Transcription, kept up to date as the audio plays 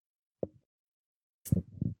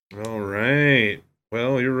All right.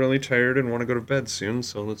 Well, you're really tired and want to go to bed soon,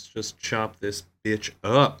 so let's just chop this bitch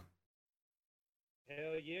up.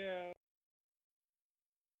 Hell yeah.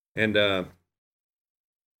 And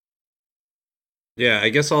yeah, I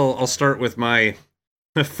guess I'll start with my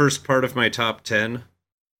first part of my top 10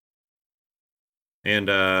 and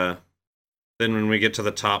then when we get to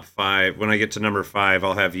the top 5, when I get to number 5,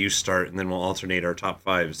 I'll have you start and then we'll alternate our top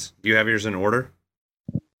 5s. Do you have yours in order?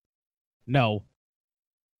 No.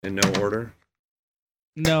 In no order?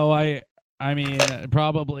 No, I mean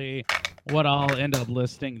probably what I'll end up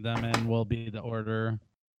listing them in will be the order.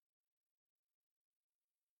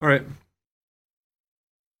 All right.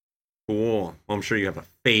 Cool. Well, I'm sure you have a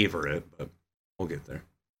favorite, but we'll get there.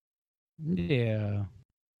 Yeah.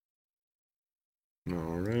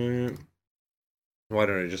 All right. Why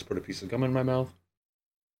don't I just put a piece of gum in my mouth?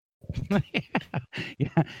 Yeah.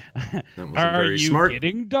 That wasn't Are very you smart.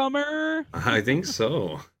 getting dumber? I think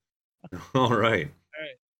so. All right. All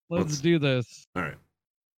right. Let's do this. All right.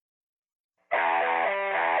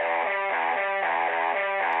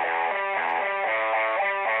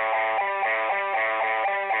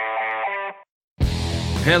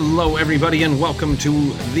 Hello, everybody, and welcome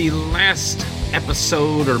to the last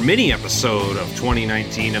episode or mini episode of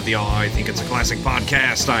 2019 of the All I Think It's a Classic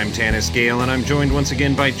podcast. I'm Tanis Gale, and I'm joined once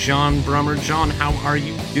again by John Brummer. John, how are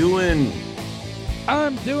you doing?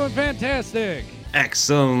 I'm doing fantastic.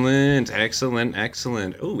 Excellent, excellent,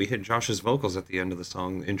 excellent. Oh, we hit Josh's vocals at the end of the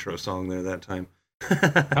song, intro song there that time.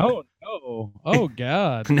 Oh no! Oh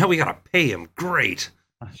god! Now we gotta pay him. Great.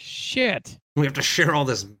 Shit. We have to share all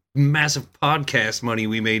this massive podcast money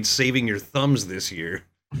we made saving your thumbs this year.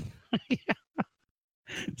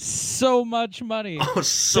 So much money. Oh,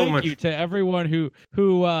 so Thank much. you to everyone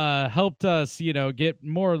who helped us, get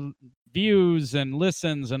more views and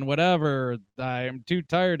listens and whatever. I'm too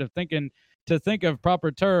tired of think of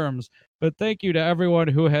proper terms, but thank you to everyone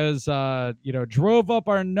who has drove up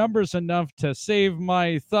our numbers enough to save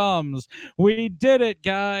my thumbs. We did it,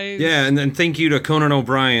 guys. Yeah, and then thank you to Conan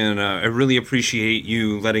O'Brien. I really appreciate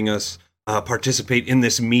you letting us participate in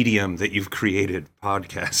this medium that you've created,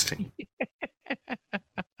 podcasting.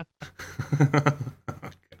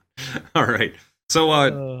 All right.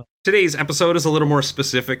 So today's episode is a little more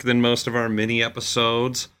specific than most of our mini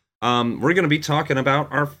episodes. We're going to be talking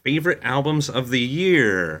about our favorite albums of the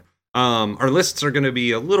year. Our lists are going to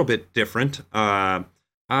be a little bit different. I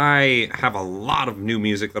have a lot of new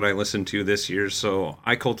music that I listened to this year, so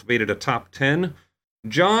I cultivated a top 10.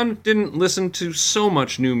 John didn't listen to so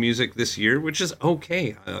much new music this year, which is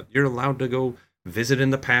okay. You're allowed to go visit in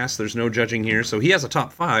the past. There's no judging here. So he has a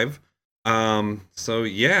top 5. So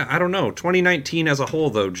yeah, I don't know. 2019 as a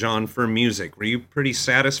whole, though, John, for music, were you pretty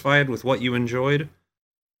satisfied with what you enjoyed?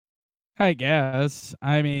 I guess.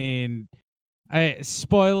 I mean,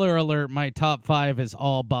 spoiler alert, my top 5 is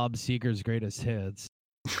all Bob Seger's greatest hits.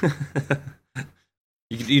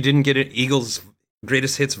 You didn't get it, Eagles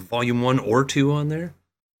Greatest Hits Volume 1 or 2 on there?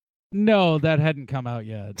 No, that hadn't come out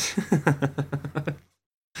yet.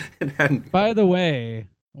 It hadn't. By the way,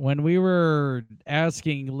 when we were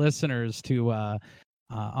asking listeners to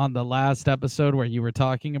on the last episode where you were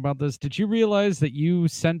talking about this, did you realize that you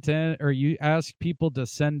sent in or you asked people to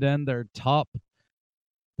send in their top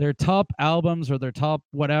albums or their top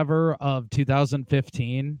whatever of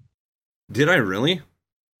 2015? Did I really?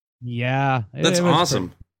 Yeah, That's awesome.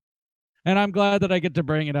 Pretty. And I'm glad that I get to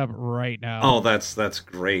bring it up right now. Oh, that's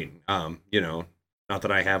great. Not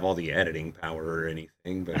that I have all the editing power or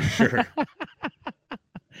anything, but sure.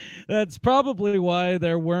 That's probably why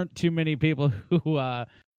there weren't too many people who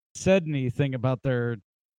said anything about their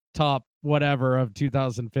top whatever of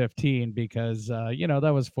 2015 because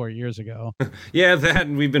that was 4 years ago. Yeah, that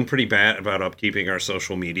we've been pretty bad about upkeeping our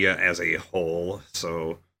social media as a whole,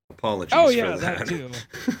 so apologies for that. Too.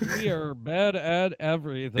 We are bad at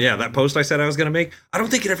everything. Yeah, that post I said I was going to make, I don't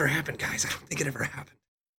think it ever happened, guys. I don't think it ever happened.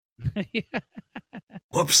 Yeah.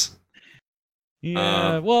 Whoops.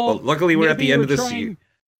 Yeah, well, luckily we're at the end of this year.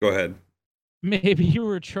 Go ahead. Maybe you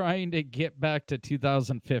were trying to get back to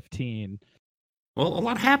 2015. Well, a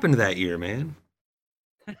lot happened that year, man.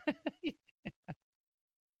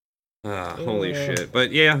 Holy shit.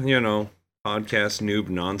 But yeah, podcast noob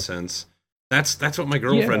nonsense. That's what my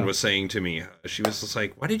girlfriend was saying to me. She was just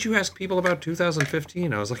like, why did you ask people about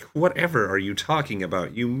 2015? I was like, whatever are you talking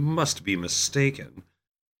about? You must be mistaken.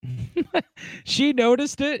 She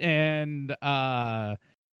noticed it, and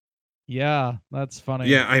yeah, that's funny.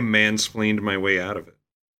 Yeah, I mansplained my way out of it.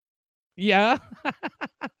 Yeah?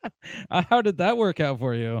 How did that work out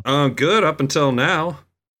for you? Good, up until now.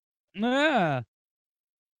 Yeah.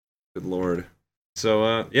 Good lord.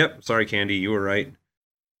 So, yep, sorry, Candy, you were right.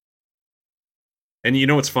 And you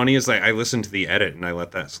know what's funny is I listened to the edit and I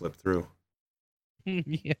let that slip through.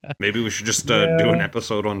 Yeah. Maybe we should just do an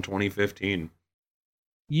episode on 2015.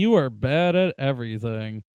 You are bad at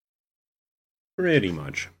everything. Pretty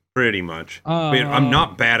much. I'm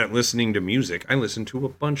not bad at listening to music. I listened to a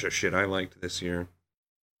bunch of shit I liked this year.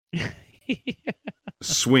 Yeah.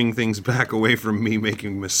 Swing things back away from me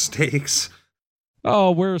making mistakes.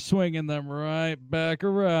 Oh, we're swinging them right back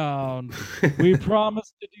around. We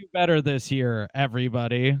promise to do better this year,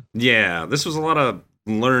 everybody. Yeah, this was a lot of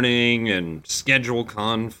learning and schedule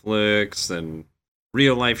conflicts and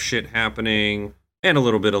real life shit happening and a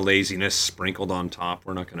little bit of laziness sprinkled on top.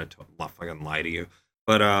 We're not going to fucking lie to you.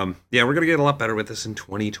 But yeah, we're going to get a lot better with this in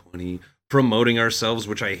 2020. Promoting ourselves,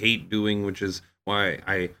 which I hate doing, which is why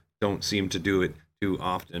I don't seem to do it too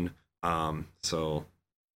often. So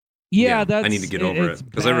yeah, I need to get over it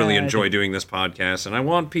because I really enjoy doing this podcast and I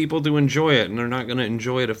want people to enjoy it, and they're not going to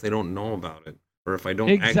enjoy it if they don't know about it or if I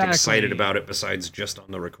don't act excited about it besides just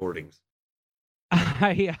on the recordings.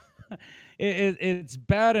 It's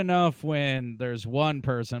bad enough when there's one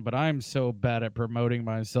person, but I'm so bad at promoting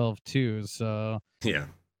myself too. So yeah,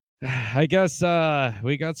 I guess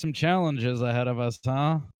we got some challenges ahead of us,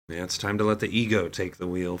 huh? Yeah, it's time to let the ego take the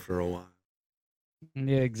wheel for a while.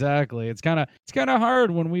 Yeah, exactly. It's kind of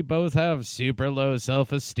hard when we both have super low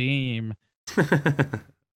self-esteem.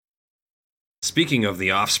 Speaking of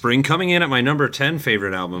The Offspring, coming in at my number 10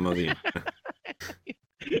 favorite album of the year.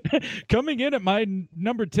 Coming in at my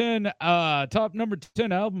number 10, top number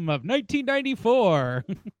 10 album of 1994.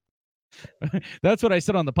 That's what I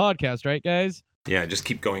said on the podcast, right, guys? Yeah, just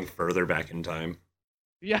keep going further back in time.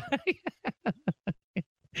 Yeah.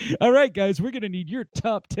 All right, guys, we're going to need your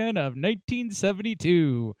top 10 of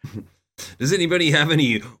 1972. Does anybody have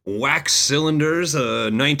any Wax Cylinders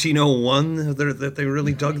 1901 that they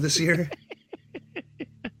really dug this year?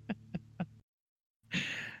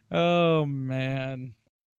 Oh, man.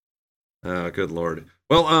 Good Lord.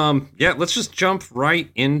 Well, yeah, let's just jump right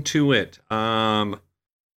into it.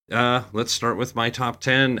 Let's start with my top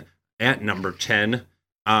 10. At number 10,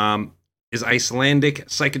 is Icelandic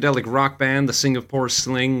psychedelic rock band The Singapore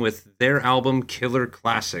Sling with their album Killer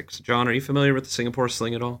Classics. John, are you familiar with the Singapore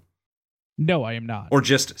Sling at all? No, I am not. Or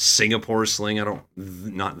just Singapore Sling?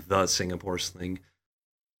 Not the Singapore Sling.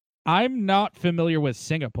 I'm not familiar with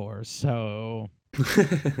Singapore, so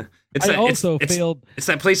failed. It's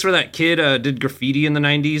that place where that kid did graffiti in the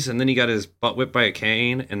 90s, and then he got his butt whipped by a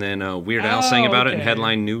cane, and then Weird Al sang about it in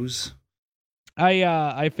headline news.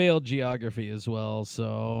 I failed geography as well,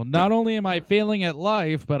 so not only am I failing at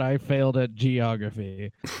life, but I failed at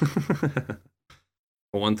geography.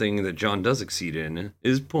 One thing that John does exceed in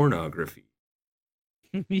is pornography.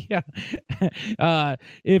 Yeah.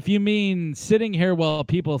 If you mean sitting here while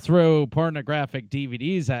people throw pornographic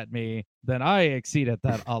DVDs at me, then I exceed at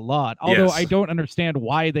that a lot. Although yes. I don't understand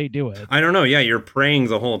why they do it. I don't know. Yeah, you're praying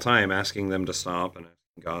the whole time, asking them to stop and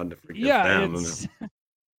asking God to forgive them.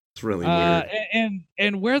 It's really weird.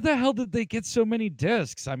 And where the hell did they get so many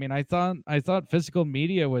discs? I mean, I thought physical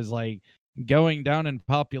media was like going down in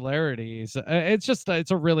popularity. So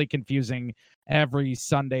it's a really confusing every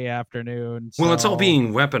Sunday afternoon. So. Well, it's all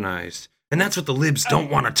being weaponized, and that's what the libs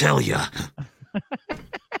don't want to tell you.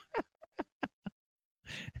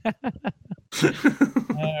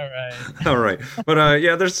 All right. But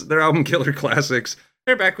yeah, there's their album Killer Classics.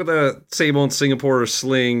 They're back with a same old Singapore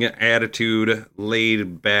Sling attitude,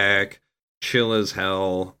 laid back, chill as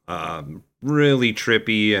hell, really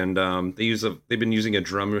trippy, and they've been using a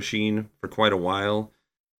drum machine for quite a while,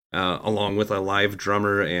 along with a live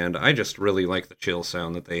drummer, and I just really like the chill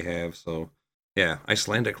sound that they have. So yeah,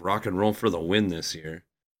 Icelandic rock and roll for the win this year.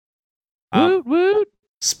 Woot woot.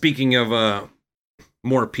 Speaking of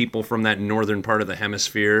more people from that northern part of the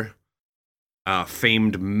hemisphere,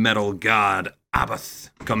 famed metal god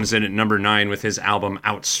Abbath comes in at number 9 with his album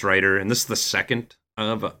Outstrider, and this is the second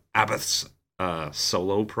of Abbath's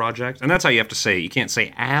solo project. And that's how you have to say it. You can't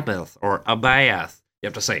say Abbath or Abath. You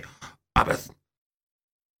have to say Abbath.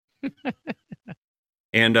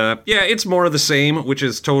 And yeah, it's more of the same, which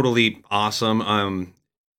is totally awesome.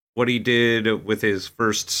 What he did with his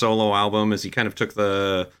first solo album is he kind of took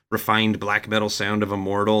the refined black metal sound of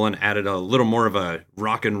Immortal and added a little more of a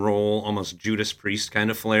rock and roll, almost Judas Priest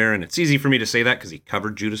kind of flair. And it's easy for me to say that because he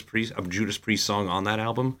covered Judas Priest song on that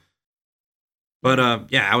album.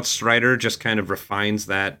 But yeah, Outstrider just kind of refines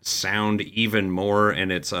that sound even more,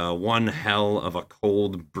 and it's one hell of a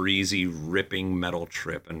cold, breezy, ripping metal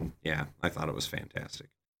trip. And yeah, I thought it was fantastic.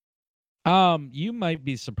 You might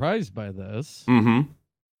be surprised by this. Mm-hmm.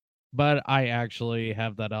 But I actually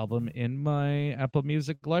have that album in my Apple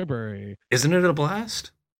Music library. Isn't it a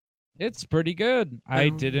blast? It's pretty good. I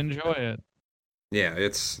did enjoy it. Yeah,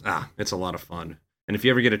 it's a lot of fun. And if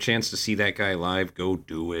you ever get a chance to see that guy live, go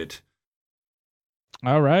do it.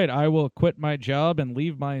 All right, I will quit my job and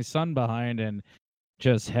leave my son behind and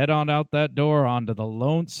just head on out that door onto the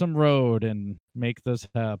lonesome road and make this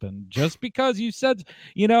happen. Just because you said,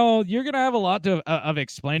 you're going to have a lot of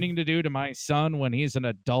explaining to do to my son when he's an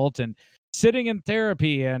adult and sitting in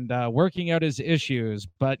therapy and working out his issues.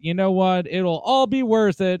 But you know what? It'll all be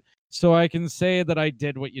worth it so I can say that I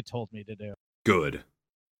did what you told me to do. Good.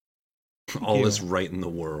 Thank all you. is right in the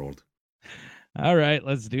world. All right,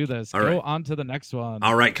 let's do this. All Go right. on to the next one.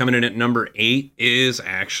 All right, coming in at number 8 is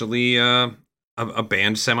actually a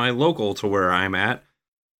band semi-local to where I'm at.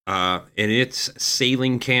 And it's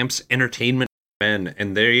Sailing Camp's Entertainment Men,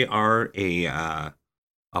 and they are a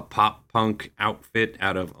pop punk outfit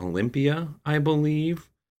out of Olympia, I believe.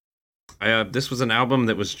 This was an album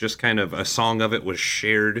that was just kind of, a song of it was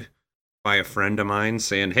shared by a friend of mine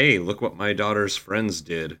saying, "Hey, look what my daughter's friends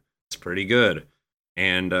did. It's pretty good."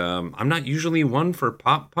 And I'm not usually one for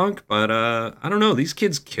pop punk, but I don't know. These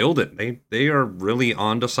kids killed it. They are really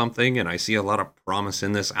onto something, and I see a lot of promise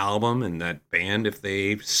in this album and that band if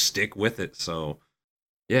they stick with it. So,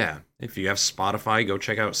 yeah, if you have Spotify, go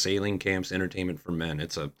check out Sailing Camp's Entertainment for Men.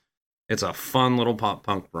 It's a fun little pop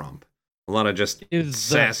punk romp. A lot of just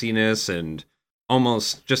sassiness and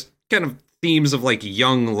almost just kind of themes of like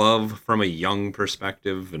young love from a young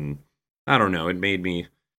perspective, and I don't know. It made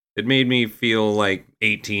me feel like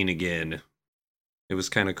 18 again. It was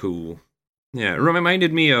kind of cool. Yeah, it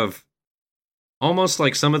reminded me of almost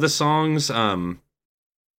like some of the songs.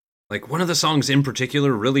 Like one of the songs in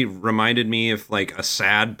particular really reminded me of like a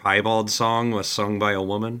sad piebald song was sung by a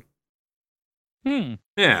woman.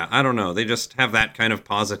 Yeah, I don't know. They just have that kind of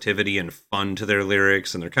positivity and fun to their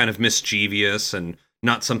lyrics, and they're kind of mischievous and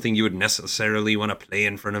not something you would necessarily want to play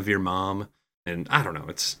in front of your mom. And I don't know.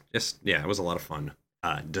 It's just, yeah, it was a lot of fun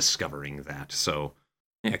discovering that. So,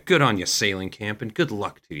 yeah, good on you, Sailing Camp, and good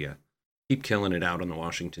luck to you. Keep killing it out on the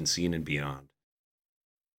Washington scene and beyond.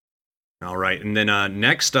 All right, and then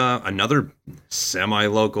next, another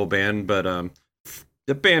semi-local band, but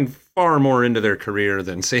the band far more into their career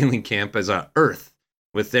than Sailing Camp is Earth,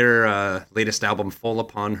 with their latest album, Full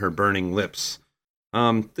Upon Her Burning Lips.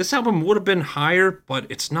 This album would have been higher, but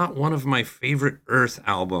it's not one of my favorite Earth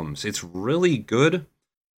albums. It's really good,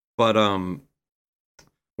 but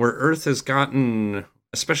where Earth has gotten,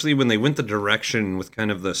 especially when they went the direction with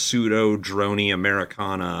kind of the pseudo-drony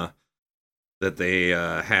Americana that they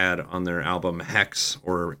had on their album Hex,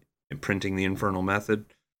 or Imprinting the Infernal Method,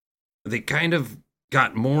 they kind of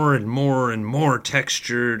got more and more and more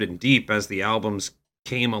textured and deep as the albums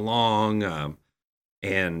came along,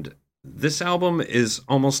 and this album is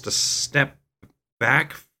almost a step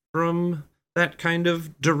back from that kind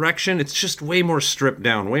of direction. It's just way more stripped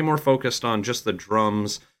down, way more focused on just the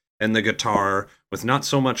drums and the guitar, with not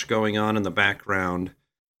so much going on in the background,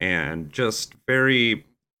 and just very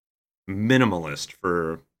minimalist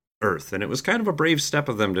for Earth. And it was kind of a brave step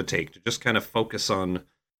of them to take, to just kind of focus on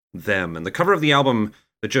them. And the cover of the album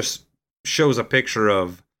that just shows a picture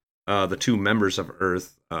of the two members of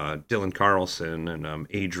Earth, Dylan Carlson and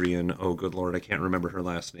Adrian, oh good lord, I can't remember her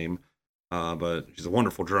last name, but she's a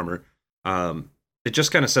wonderful drummer. It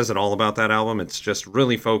just kind of says it all about that album. It's just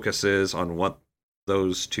really focuses on what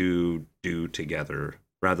those two do together,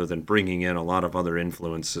 rather than bringing in a lot of other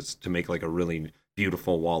influences to make like a really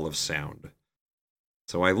beautiful wall of sound.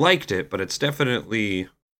 So I liked it, but it's definitely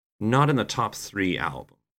not in the top 3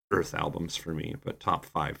 Earth albums for me, but top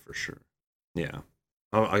 5 for sure. Yeah.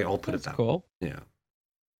 I'll put it that cool. Yeah.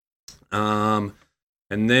 And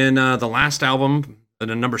then the last album,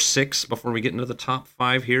 number 6, before we get into the top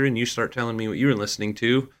 5 here, and you start telling me what you were listening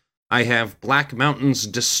to, I have Black Mountain's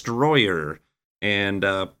Destroyer. And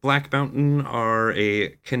Black Mountain are a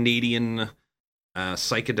Canadian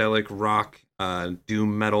psychedelic rock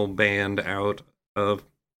doom metal band out of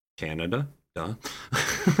Canada. Duh.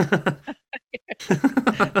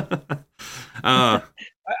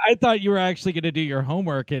 I thought you were actually going to do your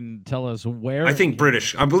homework and tell us where. I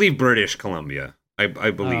believe British Columbia. I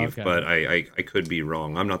believe, okay. But I could be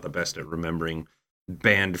wrong. I'm not the best at remembering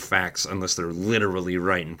band facts unless they're literally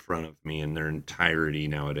right in front of me in their entirety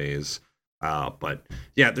nowadays. But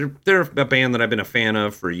yeah, they're a band that I've been a fan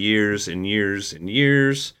of for years and years and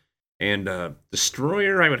years. And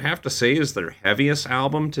Destroyer, I would have to say, is their heaviest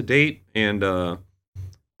album to date, and a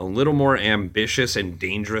little more ambitious and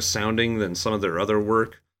dangerous sounding than some of their other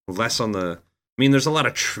work. Less on the, I mean, there's a lot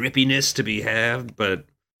of trippiness to be had, but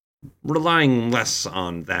relying less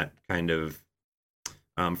on that kind of,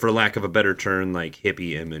 for lack of a better term, like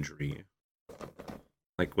hippie imagery.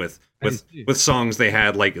 like with songs they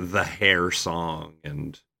had like the Hair song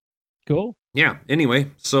and cool. Yeah.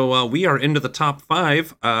 Anyway, so we are into the top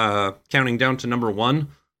 5, counting down to number 1.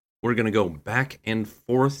 We're gonna go back and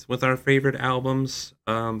forth with our favorite albums.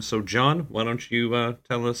 So John, why don't you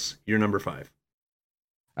tell us your number 5?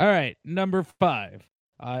 All right, number 5.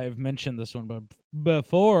 I've mentioned this one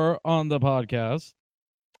before on the podcast.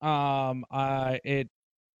 I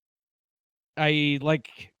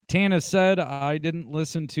like Tana said, I didn't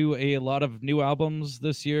listen to a lot of new albums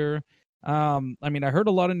this year. I mean, I heard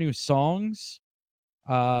a lot of new songs,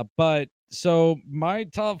 but so my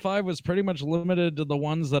top 5 was pretty much limited to the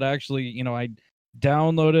ones that actually, I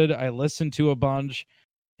downloaded, I listened to a bunch,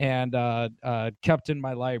 and kept in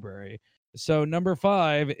my library. So number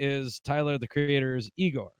 5 is Tyler the Creator's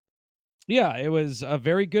Igor. Yeah, it was a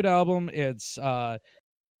very good album. It's a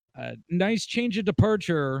nice change of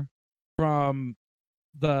departure from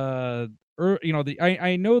I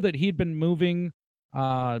know that he'd been moving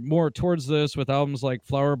more towards this with albums like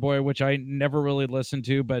Flower Boy, which I never really listened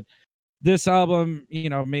to, but this album,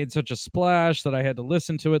 made such a splash that I had to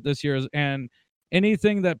listen to it this year. And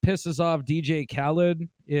anything that pisses off DJ Khaled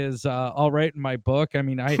is all right in my book. I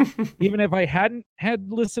mean, even if I hadn't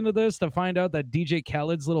had listened to this, to find out that DJ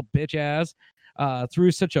Khaled's little bitch ass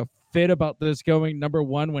threw such a fit about this going number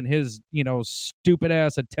 1 when his stupid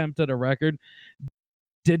ass attempt at a record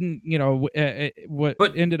didn't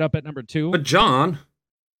what ended up at number 2. But John,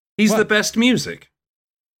 he's the best music.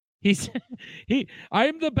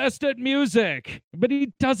 I'm the best at music, but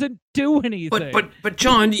he doesn't do anything. But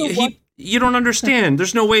John, you don't understand.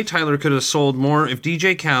 There's no way Tyler could have sold more if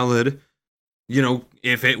DJ Khaled,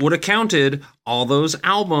 if it would have counted all those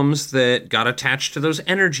albums that got attached to those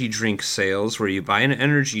energy drink sales where you buy an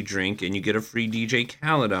energy drink and you get a free DJ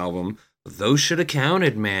Khaled album. Those should have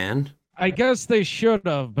counted, man. I guess they should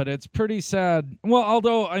have, but it's pretty sad. Well,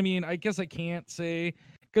 although, I mean, I guess I can't say,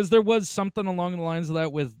 because there was something along the lines of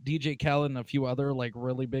that with DJ Khaled and a few other like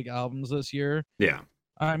really big albums this year. Yeah.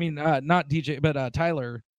 I mean, not DJ, but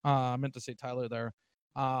Tyler. I meant to say Tyler there.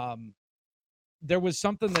 There was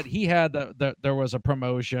something that he had that there was a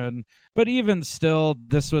promotion, but even still,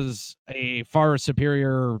 this was a far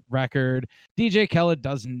superior record. DJ Khaled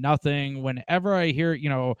does nothing. Whenever I hear,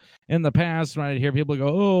 in the past, when I hear people go,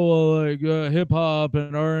 "Oh, well, like hip hop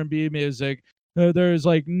and R&B music," there's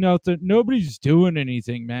like nothing. Nobody's doing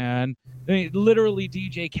anything, man. I mean, literally,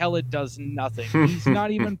 DJ Khaled does nothing. He's not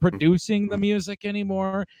even producing the music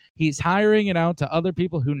anymore. He's hiring it out to other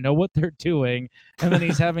people who know what they're doing, and then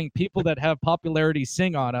he's having people that have popularity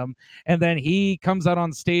sing on him. And then he comes out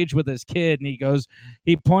on stage with his kid, and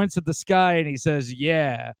he points at the sky, and he says,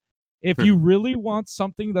 "Yeah, if you really want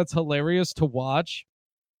something that's hilarious to watch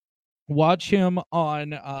him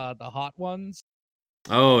on the Hot Ones."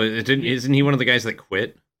 Oh, isn't he one of the guys that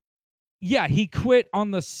quit? Yeah, he quit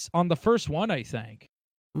on the first one, I think.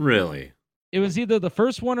 Really? It was either the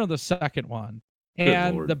first one or the second one.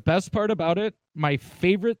 And the best part about it, my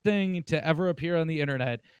favorite thing to ever appear on the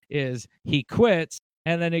internet, is he quits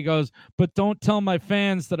and then he goes, "But don't tell my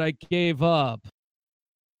fans that I gave up."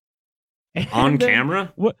 On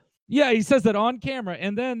camera? What? Yeah, he says that on camera.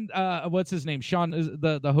 And then what's his name? Sean is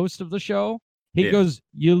the host of the show. He goes,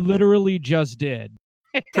 "You literally just did."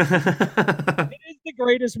 It is the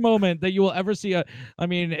greatest moment that you will ever see. I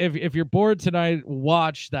mean, if you're bored tonight,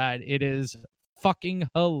 watch that. It is fucking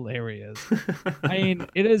hilarious. I mean,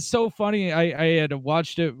 it is so funny. I had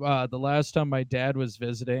watched it the last time my dad was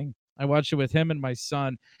visiting. I watched it with him and my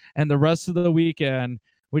son, and the rest of the weekend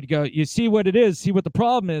we'd go, "You see what it is? See what the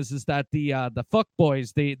problem is that the fuck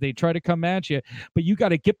boys, they try to come at you, but you got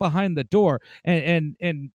to get behind the door." And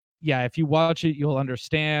yeah, if you watch it, you'll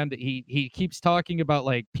understand. He keeps talking about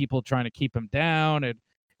like people trying to keep him down, and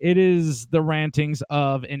it is the rantings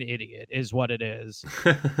of an idiot, is what it is.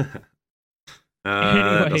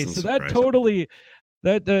 Anyway, so that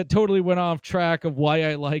totally went off track of why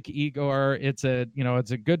I like Igor. It's a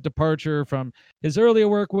good departure from his earlier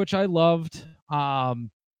work, which I loved.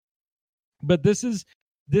 But this is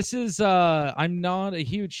I'm not a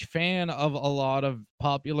huge fan of a lot of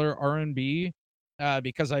popular R&B.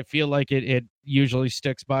 Because I feel like it usually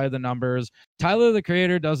sticks by the numbers. Tyler the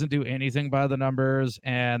Creator doesn't do anything by the numbers,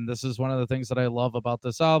 and this is one of the things that I love about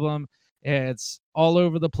this album. It's all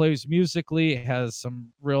over the place musically. It has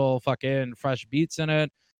some real fucking fresh beats in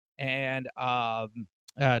it, and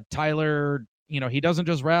Tyler, he doesn't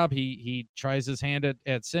just rap. He tries his hand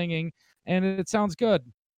at singing, and it sounds good.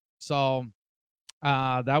 So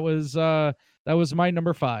that was my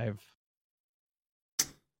number 5.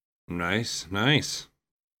 Nice.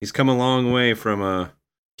 He's come a long way from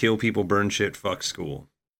kill people, burn shit, fuck school.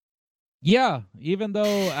 Yeah, even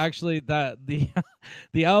though actually that the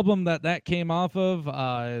the album that came off of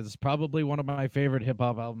is probably one of my favorite hip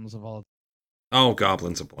hop albums of all. Oh,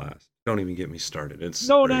 Goblin's a blast. Don't even get me started. It's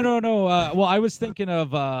No, no, great. no, no. Well, I was thinking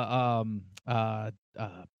of God,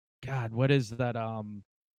 what is that?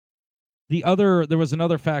 There was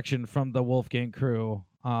another faction from the Wolfgang crew.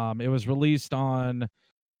 It was released on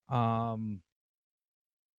um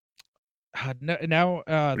now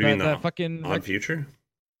What do you mean that the fucking Odd Future?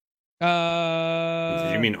 Did you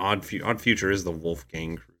uh mean Odd Future is the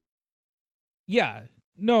Wolfgang crew? yeah,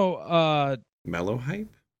 no, Mellow Hype?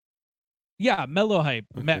 yeah, Mellow Hype,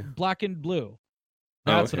 Okay. Black and Blue.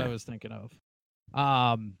 Oh, That's what I okay. was thinking of.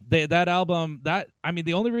 That album, that I mean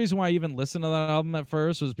the only reason why I even listened to that album at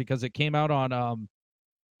first was because it came out on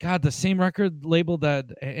God, the same record label that,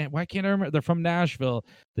 and why can't I remember? They're from Nashville.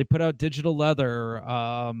 They put out Digital Leather.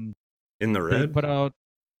 In the They Red? put out,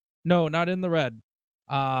 no, not In the Red.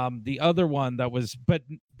 The other one that was, but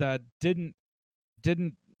that didn't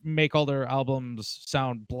make all their albums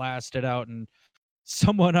sound blasted out and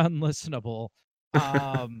somewhat unlistenable.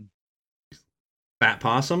 Um, Fat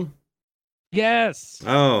Possum? yes,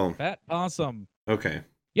 Oh, Fat Possum. okay.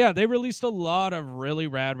 Yeah, they released a lot of really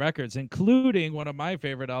rad records, including one of my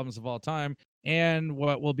favorite albums of all time, and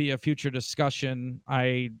what will be a future discussion.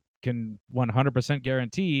 I can 100%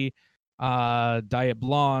 guarantee, Diet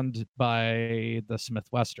Blonde by the Smith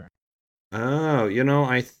Western. Oh,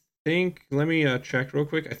 I think let me check real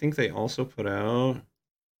quick. I think they also put out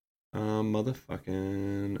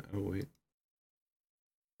motherfucking oh wait.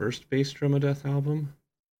 First Bass Drum of Death album?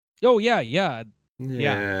 Oh yeah, yeah, yeah.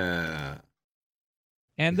 Yeah.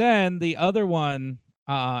 And then the other one,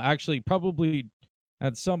 actually, probably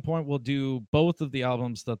at some point we'll do both of the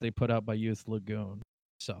albums that they put out by Youth Lagoon.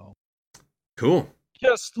 So Cool.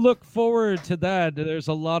 just look forward to that. There's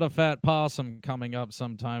a lot of Fat Possum coming up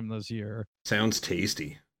sometime this year. Sounds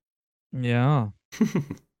tasty. Yeah.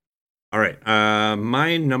 All right.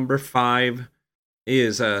 My number 5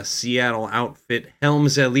 is Seattle outfit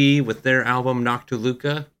Helmsley with their album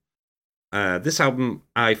Noctiluca. This album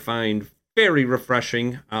I find very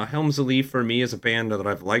refreshing. Helmsley for me is a band that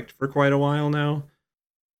I've liked for quite a while now,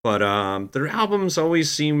 but their albums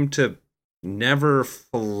always seem to never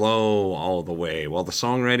flow all the way. While the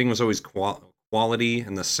songwriting was always quality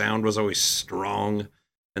and the sound was always strong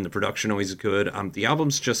and the production always good, the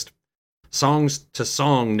albums just songs to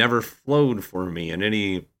song never flowed for me in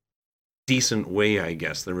any decent way. I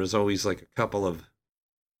guess there was always like a couple of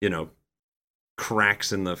you know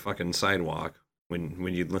cracks in the fucking sidewalk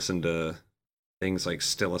when you'd listen to things like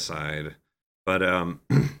Still Aside. But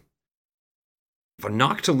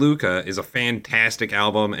Noctiluca is a fantastic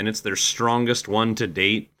album, and it's their strongest one to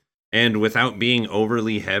date. And without being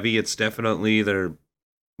overly heavy, it's definitely their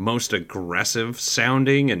most aggressive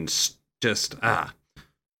sounding and just I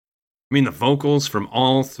mean, the vocals from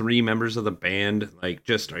all 3 members of the band like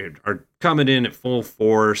just are coming in at full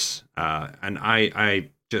force, and I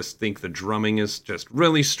just think the drumming is just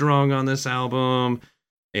really strong on this album,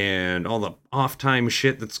 and all the off time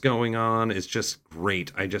shit that's going on is just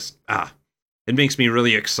great. It makes me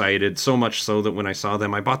really excited. So much so that when I saw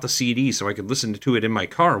them, I bought the CD so I could listen to it in my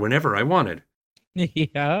car whenever I wanted.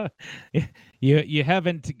 Yeah. You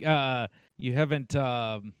haven't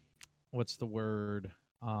what's the word?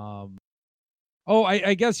 Oh,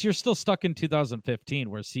 I guess you're still stuck in 2015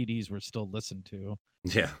 where CDs were still listened to.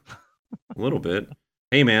 Yeah, a little bit.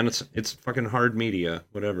 Hey man, it's fucking hard media.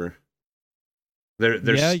 Whatever.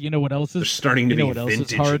 Yeah, you know what else They're is starting to be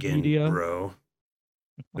vintage hard again, media? bro.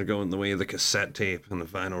 They're going the way of the cassette tape and the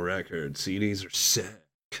vinyl record. CDs are sick.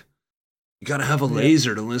 You gotta have a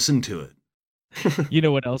laser to listen to it. You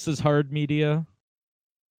know what else is hard media?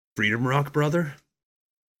 Freedom Rock, brother.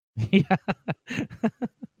 Yeah.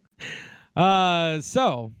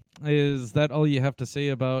 So is that all you have to say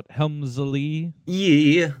about Helmsley?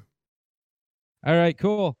 Yeah. All right,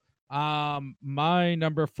 cool. My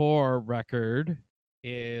number 4 record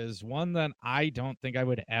is one that I don't think I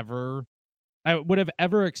would have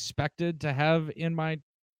ever expected to have in my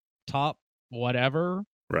top whatever.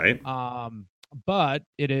 Right. But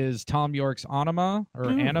it is Tom York's Anima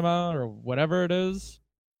or whatever it is.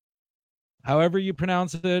 However you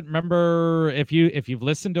pronounce it. Remember, if you've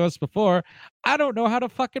listened to us before, I don't know how to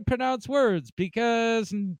fucking pronounce words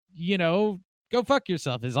because go fuck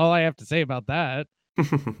yourself is all I have to say about that.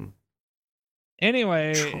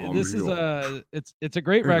 Anyway, this is it's a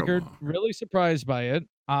great record. Really surprised by it.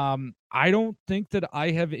 I don't think that I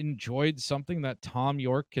have enjoyed something that Tom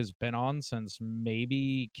York has been on since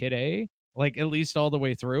maybe Kid A, like at least all the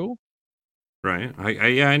way through. Right.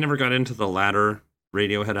 I never got into the latter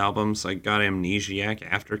Radiohead albums. I got Amnesiac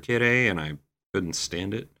after Kid A, and I couldn't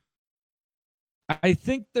stand it. I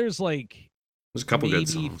think there's like There's a couple good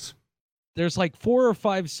songs. There's like 4 or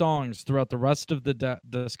 5 songs throughout the rest of the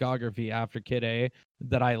discography after Kid A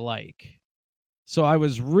that I like. So I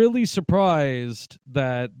was really surprised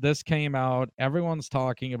that this came out. Everyone's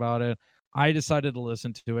talking about it. I decided to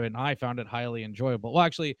listen to it, and I found it highly enjoyable. Well,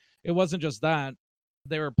 actually, it wasn't just that.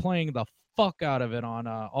 They were playing the fuck out of it on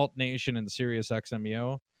Alt Nation and Sirius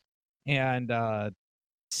XMU. And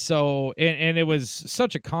so it was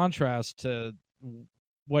such a contrast to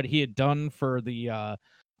what he had done for the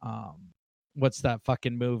what's that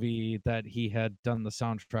fucking movie that he had done the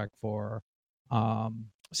soundtrack for,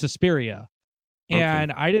 Suspiria.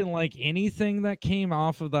 And I didn't like anything that came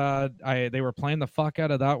off of that. They were playing the fuck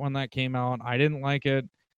out of that when that came out. I didn't like it.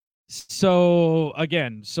 So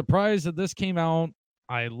again, surprised that this came out.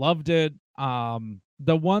 I loved it.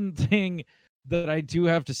 The one thing that I do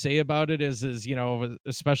have to say about it is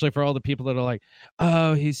especially for all the people that are like,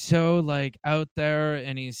 oh, he's so like out there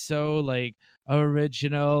and he's so like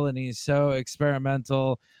original and he's so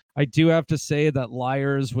experimental. I do have to say that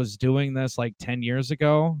Liars was doing this like 10 years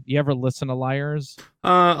ago. You ever listen to Liars?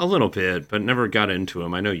 A little bit, but never got into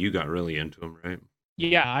him. I know you got really into him, right?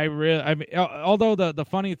 Yeah, I mean, although the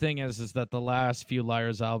funny thing is that the last few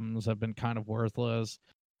Liars albums have been kind of worthless.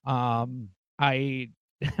 Funny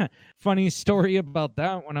story about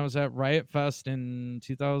that, when I was at Riot Fest in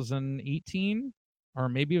 2018, or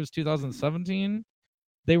maybe it was 2017,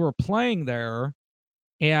 they were playing there.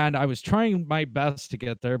 And I was trying my best to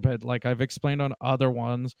get there, but like I've explained on other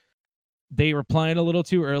ones, they were playing a little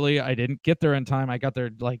too early. I didn't get there in time. I got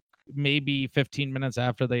there like maybe 15 minutes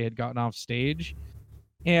after they had gotten off stage.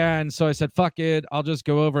 And so I said, fuck it. I'll just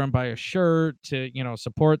go over and buy a shirt to,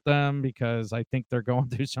 support them, because I think they're going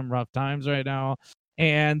through some rough times right now.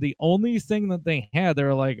 And the only thing that they had, they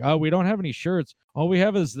were like, oh, we don't have any shirts. All we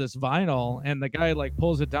have is this vinyl. And the guy like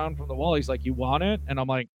pulls it down from the wall. He's like, you want it? And I'm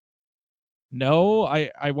like, no,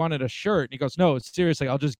 I wanted a shirt. And he goes, no, seriously,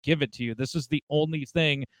 I'll just give it to you. This is the only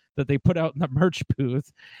thing that they put out in the merch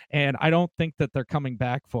booth, and I don't think that they're coming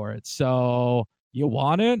back for it. So you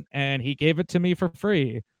want it? And he gave it to me for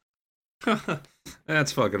free.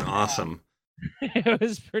 That's fucking awesome. It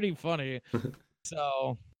was pretty funny.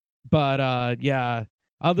 So, but yeah,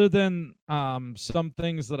 other than some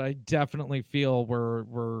things that I definitely feel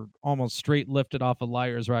were almost straight lifted off of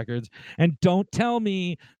Liars records. And don't tell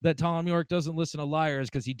me that Tom York doesn't listen to Liars,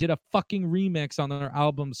 because he did a fucking remix on their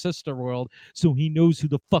album Sister World, so he knows who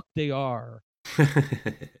the fuck they are.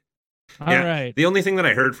 All right. The only thing that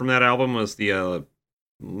I heard from that album was the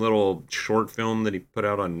little short film that he put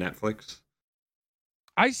out on Netflix.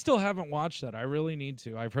 I still haven't watched that. I really need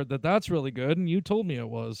to. I've heard that that's really good, and you told me it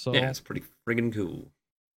was. So yeah, it's pretty friggin' cool.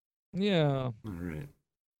 Yeah.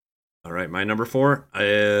 All right. My number 4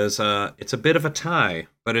 is it's a bit of a tie,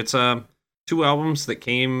 but it's 2 albums that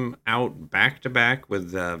came out back to back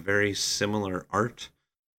with very similar art,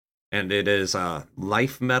 and it is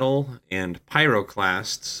Life Metal and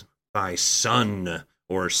Pyroclasts by Sun,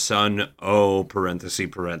 or Sun O parenthesis,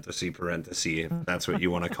 if that's what you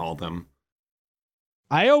want to call them.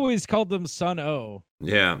 I always called them Sun O.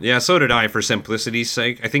 Yeah, so did I, for simplicity's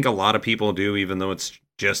sake. I think a lot of people do, even though it's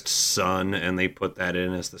just Sun, and they put that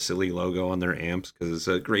in as the silly logo on their amps, because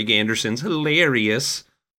Greg Anderson's hilarious.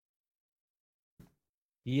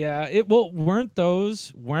 Yeah, wasn't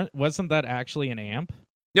that actually an amp?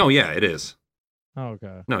 No, yeah, it is. Oh,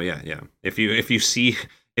 okay. No, yeah. If you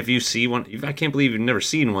see one, I can't believe you've never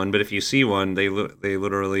seen one, but if you see one, they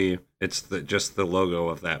literally, it's just the logo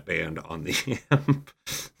of that band on the amp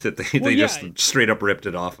that they just straight up ripped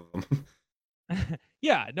it off of them.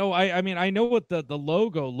 Yeah, no, I mean, I know what the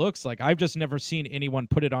logo looks like. I've just never seen anyone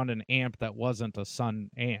put it on an amp that wasn't a Sun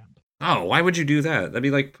amp. Oh, why would you do that? That'd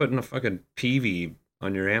be like putting a fucking PV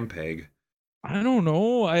on your Ampeg. I don't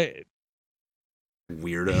know.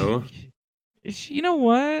 Weirdo. You know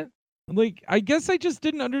what? Like, I guess I just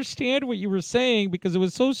didn't understand what you were saying because it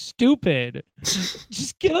was so stupid.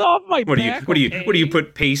 Just get off my back. What do you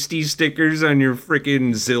put pasty stickers on your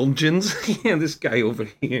freaking Zildjians? Yeah, this guy over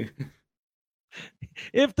here.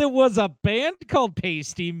 If there was a band called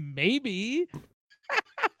Pasty, maybe.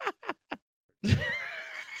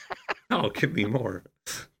 Oh, give me more.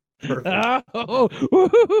 Oh,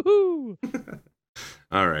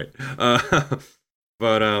 all right.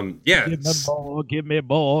 But yeah. Give me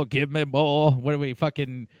more. What are we,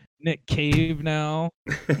 fucking Nick Cave now?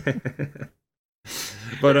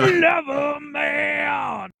 But Lover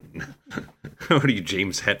Man. What are you,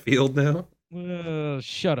 James Hetfield now?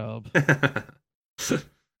 Shut up.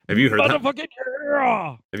 Have you heard that? Motherfucking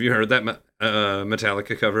yeah! Have you heard that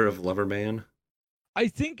Metallica cover of Lover Man? I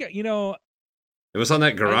think, you know, It was on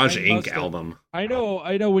that Garage I Inc. must have. album. I know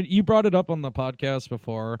when you brought it up on the podcast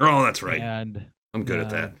before, Oh, that's right. and I'm good at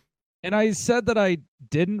that. and I said that I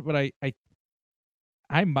didn't, but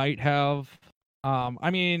I might have. I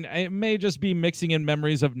mean, it may just be mixing in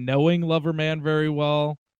memories of knowing Loverman very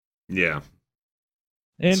well. Yeah.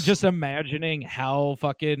 And just imagining how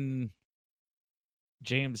fucking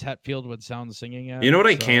James Hetfield would sound singing it. You know what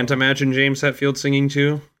I can't imagine James Hetfield singing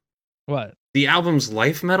to? What? The album's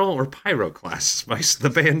Life Metal or Pyroclasts by the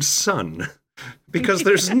band Sun. Because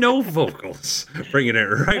there's no vocals. Bringing it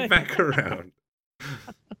right back around.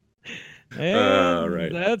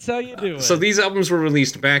 Right. That's how you do it. So these albums were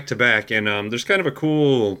released back to back, and there's kind of a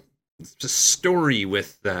cool story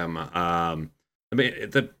with them. I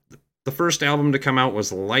mean, the first album to come out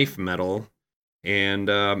was Life Metal, and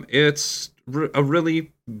it's a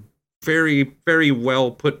really very, very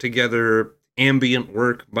well put together ambient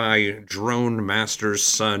work by Drone Master's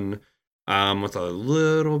son, with a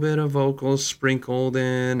little bit of vocals sprinkled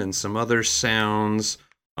in and some other sounds.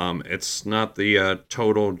 It's not the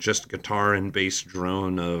total just guitar and bass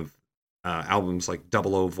drone of albums like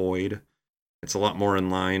Double O Void. It's a lot more in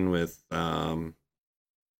line with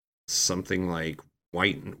something like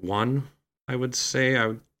White One, I would say. I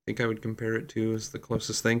would think I would compare it to as the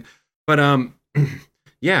closest thing. But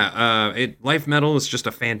yeah, Life Metal is just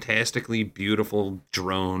a fantastically beautiful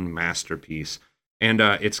drone masterpiece. And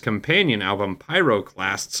its companion album,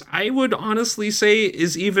 Pyroclasts, I would honestly say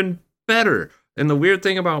is even better. And the weird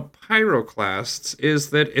thing about Pyroclasts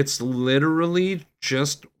is that it's literally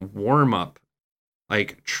just warm-up,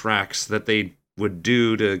 like, tracks that they would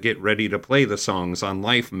do to get ready to play the songs on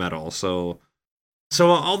Life Metal. So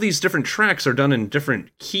all these different tracks are done in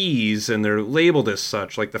different keys, and they're labeled as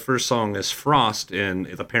such. Like, the first song is Frost, and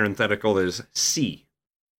the parenthetical is C.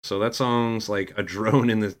 So that song's like a drone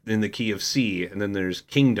in the key of C, and then there's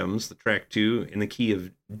Kingdoms, the track 2, in the key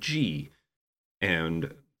of G.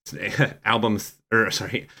 And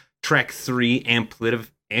track 3,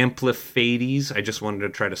 Amplifiades, I just wanted to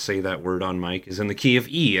try to say that word on mic, is in the key of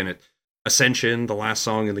E, and Ascension, the last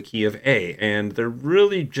song, in the key of A. And they're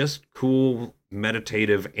really just cool,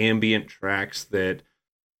 meditative, ambient tracks that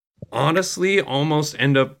honestly almost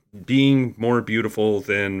end up being more beautiful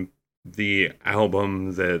than the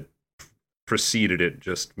album that preceded it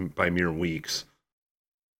just by mere weeks.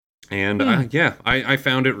 And I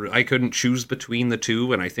found it, I couldn't choose between the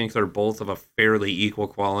two, and I think they're both of a fairly equal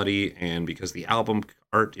quality, and because the album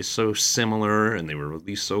art is so similar and they were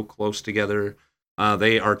released so close together,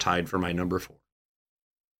 they are tied for my number 4.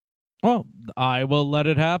 Well, I will let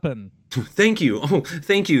it happen. Thank you. Oh,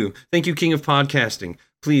 thank you. Thank you, King of Podcasting.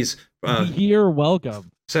 Please. You're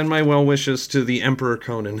welcome. Send my well wishes to the Emperor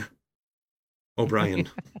Conan O'Brien.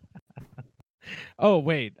 Oh,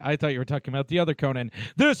 wait. I thought you were talking about the other Conan.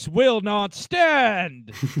 This will not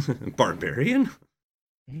stand! Barbarian?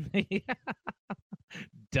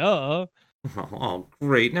 Duh. Oh,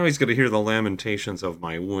 great. Now he's going to hear the lamentations of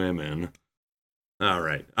my women. All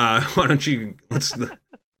right. Why don't you...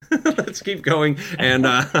 Let's keep going. And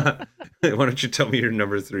why don't you tell me your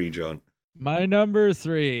number 3, John? My number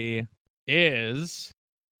 3 is...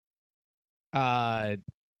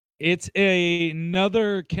 it's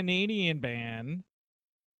another Canadian band.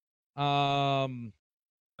 I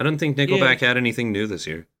don't think Nickelback had anything new this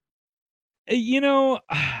year. You know,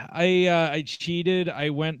 I cheated. I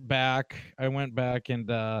went back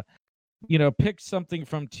and picked something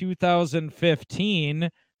from 2015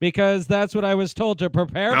 because that's what I was told to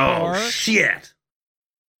prepare for. Oh shit.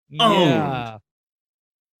 Yeah.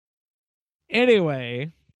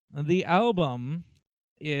 Anyway, the album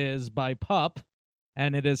is by Pup,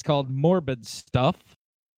 and it is called Morbid Stuff.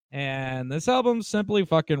 And this album simply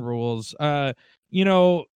fucking rules. At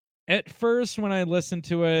first when I listened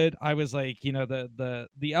to it, I was like,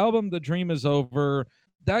 the album The Dream Is Over,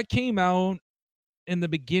 that came out in the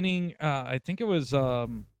beginning, I think it was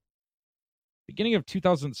beginning of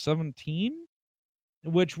 2017,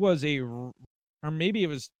 which was or maybe it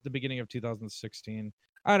was the beginning of 2016.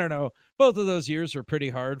 I don't know. Both of those years were pretty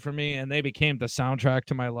hard for me, and they became the soundtrack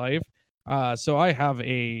to my life. So I have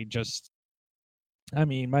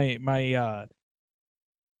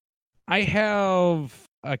I have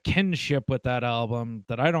a kinship with that album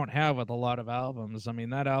that I don't have with a lot of albums. I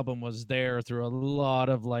mean, that album was there through a lot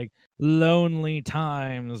of like lonely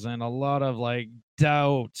times and a lot of like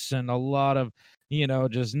doubts and a lot of,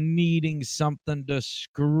 just needing something to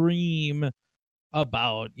scream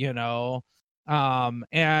about,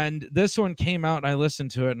 and this one came out and I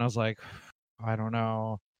listened to it and I was like, I don't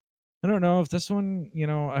know. I don't know if this one,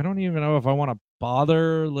 I don't even know if I want to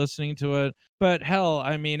bother listening to it. But hell,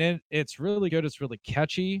 I mean, it's really good. It's really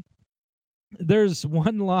catchy. There's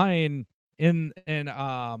one line in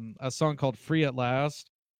a song called "Free at Last"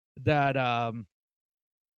 that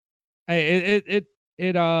it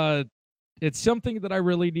it's something that I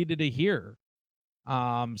really needed to hear.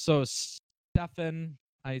 So Stefan,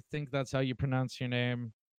 I think that's how you pronounce your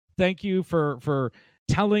name. Thank you for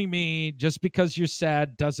telling me just because you're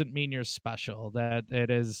sad doesn't mean you're special. That it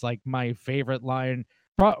is like my favorite line,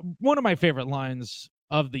 one of my favorite lines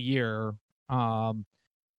of the year. And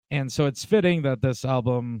so it's fitting that this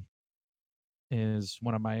album is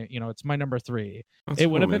one of my, it's my number 3. That's It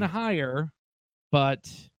would cool, have been man. higher, but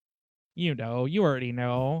you already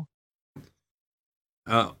know.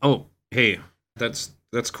 Oh, hey, that's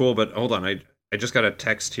cool, but hold on, I just got a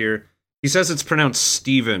text here. He says it's pronounced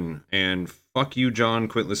Steven, and fuck you, John.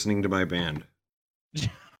 Quit listening to my band.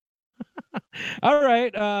 All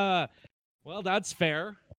right. Well, that's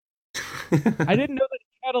fair. I didn't know that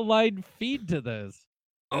he had a live feed to this.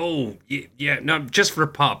 Oh, yeah, no, just for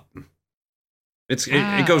Pup.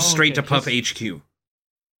 It goes straight to Pup HQ.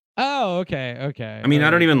 Oh, okay. I mean,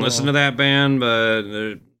 I don't even cool. listen to that band,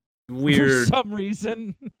 but weird. For some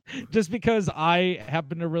reason, just because I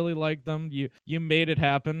happen to really like them, you made it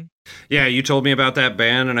happen. Yeah, you told me about that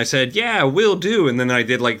band, and I said, yeah, will do. And then I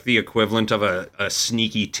did like the equivalent of a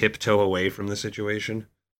sneaky tiptoe away from the situation.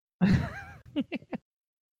 It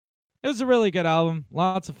was a really good album.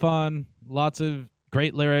 Lots of fun, lots of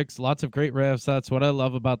great lyrics, lots of great riffs. That's what I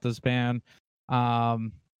love about this band.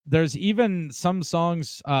 There's even some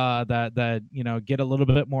songs that get a little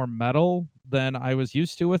bit more metal than I was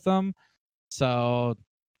used to with them. So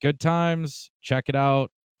good times. Check it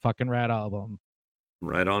out. Fucking rad album.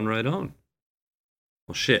 Right on. Well,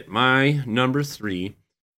 shit. My number 3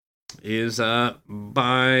 is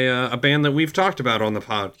by a band that we've talked about on the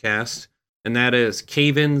podcast, and that is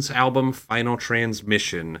Cave In's album Final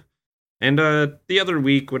Transmission. And the other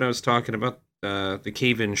week when I was talking about the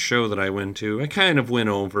Cave In show that I went to, I kind of went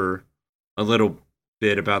over a little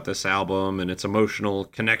bit about this album and its emotional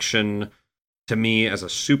connection to me as a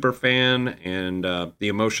super fan, and the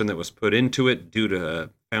emotion that was put into it due to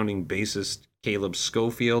founding bassist Caleb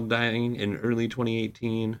Schofield dying in early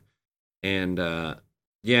 2018. And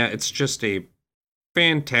yeah, it's just a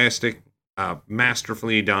fantastic,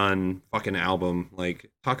 masterfully done fucking album.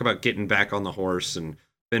 Like, talk about getting back on the horse and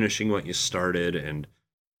finishing what you started. And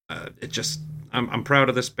I'm proud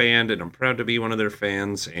of this band, and I'm proud to be one of their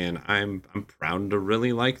fans, and I'm proud to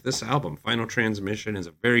really like this album. Final Transmission is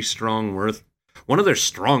a very strong one of their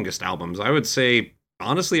strongest albums. I would say,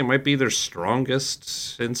 honestly, it might be their strongest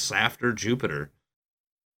since After Jupiter.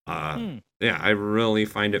 Yeah, I really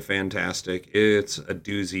find it fantastic. It's a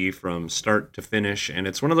doozy from start to finish, and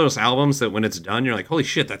it's one of those albums that when it's done, you're like, holy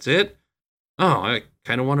shit, that's it? Oh, I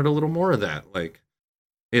kind of wanted a little more of that. Like,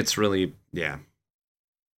 it's really, yeah,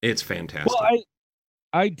 it's fantastic. Well,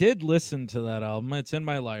 I did listen to that album. It's in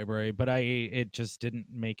my library, but it just didn't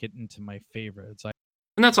make it into my favorites.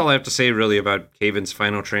 And that's all I have to say really about Cave In's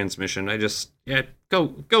Final Transmission. I just, yeah,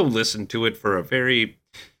 go listen to it for a very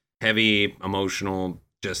heavy, emotional,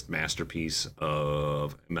 just masterpiece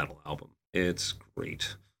of a metal album. It's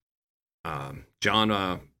great.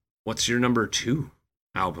 John, what's your number 2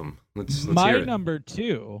 album? Let's hear it. My number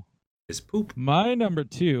 2 is Poop. My number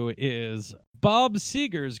 2 is Bob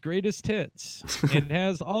Seger's Greatest Hits. It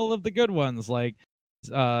has all of the good ones, like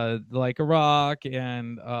a Rock,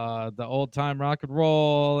 and the old time rock and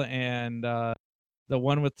roll, and the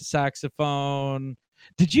one with the saxophone.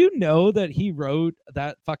 Did you know that he wrote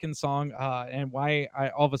that fucking song? And why I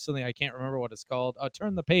all of a sudden I can't remember what it's called.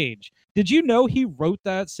 Turn the Page. Did you know he wrote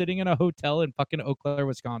that sitting in a hotel in fucking Eau Claire,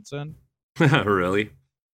 Wisconsin? Really?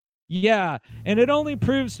 Yeah, and it only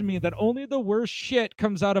proves to me that only the worst shit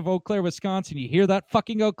comes out of Eau Claire, Wisconsin. You hear that,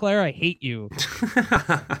 fucking Eau Claire? I hate you.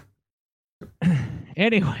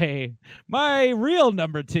 Anyway, my real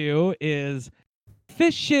number 2 is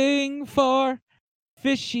Fishing for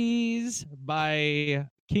Fishies by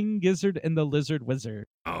King Gizzard and the Lizard Wizard.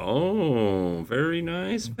 Oh, very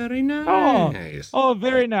nice, very nice. Oh,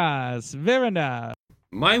 very nice, very nice.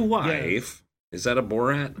 My wife... Yes. Is that a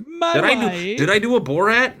Borat? Wife. Did I do a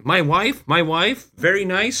Borat? My wife. Very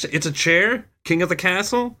nice. It's a chair. King of the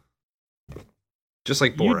castle. Just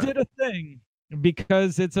like Borat. You did a thing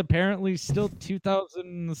because it's apparently still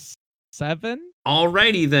 2007.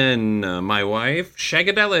 Alrighty then, my wife.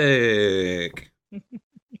 Shagadelic.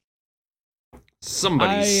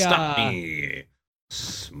 Somebody stop me.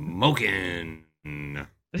 Smoking.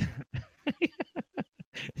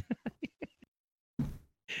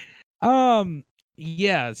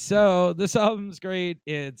 Yeah, so this album's great.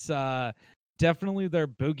 It's definitely their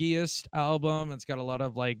boogiest album. It's got a lot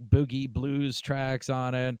of like boogie blues tracks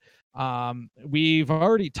on it. We've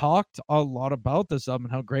already talked a lot about this album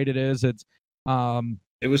and how great it is. It's um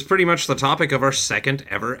It was pretty much the topic of our second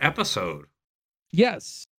ever episode.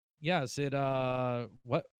 yes. Yes, it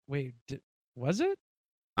what wait, was it?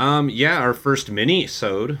 Yeah, our first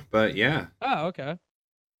mini-sode, but yeah. Oh, okay.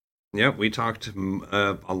 Yep, we talked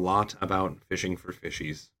a lot about fishing for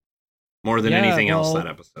fishies. More than Yeah, anything else well, that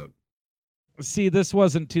episode. see, this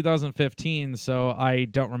wasn't 2015, so I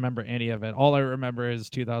don't remember any of it. All I remember is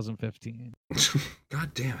 2015.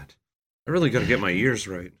 God damn it. I really gotta get my ears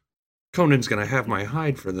right. Conan's gonna have my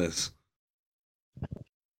hide for this.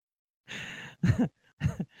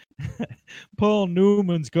 Paul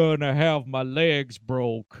Newman's gonna have my legs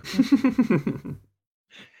broke.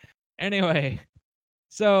 Anyway,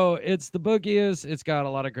 so it's the boogiest. It's got a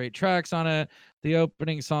lot of great tracks on it. The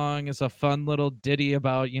opening song is a fun little ditty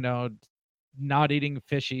about, not eating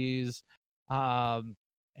fishies. And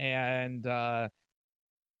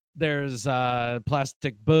there's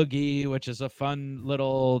Plastic Boogie, which is a fun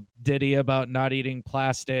little ditty about not eating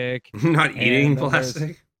plastic. Not eating And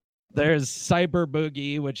plastic? there's Cyber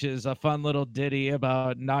Boogie, which is a fun little ditty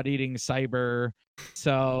about not eating cyber.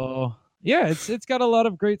 So yeah, it's got a lot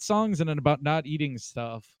of great songs in it about not eating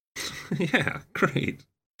stuff. Yeah, great.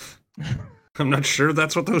 I'm not sure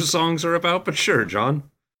that's what those songs are about, but sure, John.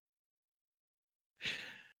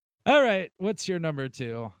 All right, what's your number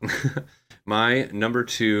two? My number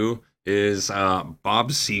two is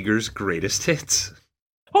Bob Seger's Greatest Hits.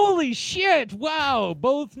 Holy shit! Wow,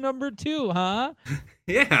 both number two, huh?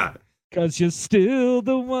 Yeah. 'Cause you're still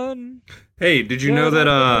the one. Hey, did you know that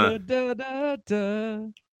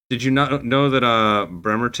did you not know that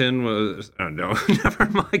Bremerton was oh no, never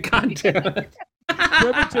mind, god damn it.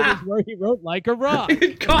 Bremerton is where he wrote Like a Rock.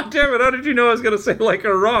 God damn it, how did you know I was gonna say Like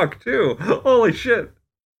a Rock too? Holy shit.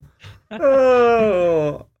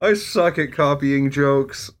 Oh, I suck at copying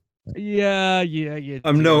jokes. Yeah, you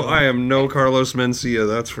I am no Carlos Mencia,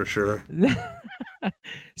 that's for sure.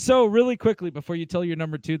 So really quickly before you tell your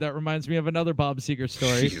number two, that reminds me of another Bob Seger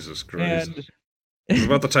story. Jesus Christ. It was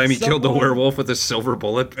about the time he killed the werewolf with his silver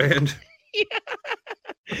bullet band. Yeah.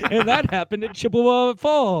 And that happened in Chippewa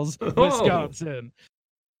Falls, Wisconsin.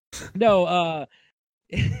 No,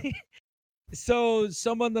 so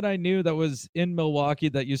someone that I knew that was in Milwaukee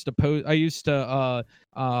that used to post, I used to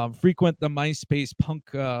frequent the MySpace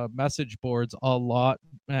punk message boards a lot,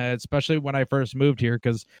 especially when I first moved here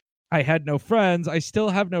because I had no friends. I still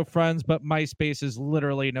have no friends, but MySpace is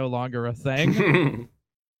literally no longer a thing.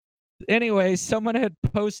 Anyway, someone had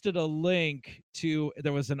posted a link to,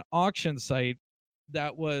 there was an auction site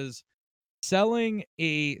that was selling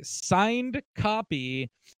a signed copy,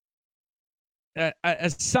 a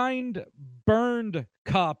signed burned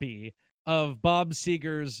copy of Bob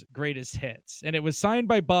Seger's Greatest Hits, and it was signed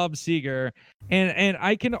by Bob Seger, and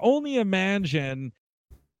I can only imagine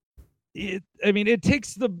it. I mean, it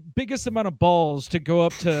takes the biggest amount of balls to go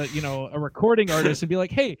up to a recording artist and be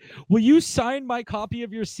like, hey, will you sign my copy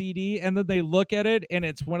of your CD? And then they look at it and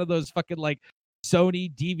it's one of those fucking like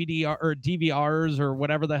Sony DVD or DVRs or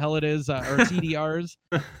whatever the hell it is, or CDRs.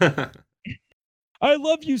 I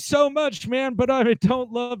love you so much, man, but I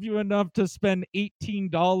don't love you enough to spend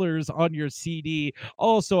 $18 on your CD.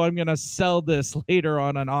 Also, I'm going to sell this later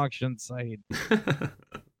on an auction site.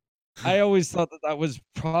 I always thought that was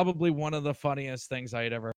probably one of the funniest things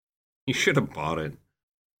I'd ever. You should have bought it.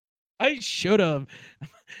 I should have.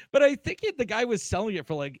 But I think the guy was selling it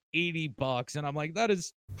for like $80, and I'm like, that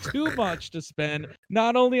is too much to spend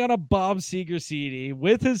not only on a Bob Seger CD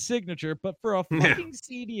with his signature, but for a fucking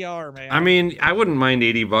CDR, man. I mean, I wouldn't mind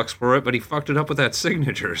 $80 for it, but he fucked it up with that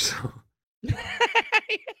signature, so.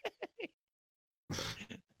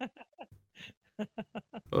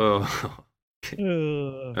 Oh.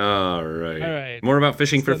 All right. More about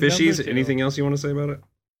fishing for fishies. Anything else you want to say about it?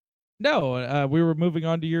 No, we were moving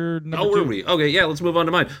on to your number two. Oh, were we? Okay, yeah, let's move on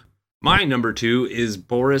to mine. My number two is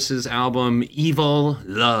Boris's album Evil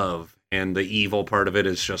Love. And the evil part of it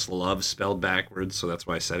is just love spelled backwards, so that's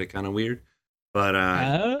why I said it kind of weird. But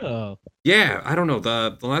yeah, I don't know.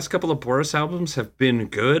 The last couple of Boris albums have been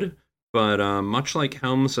good, but much like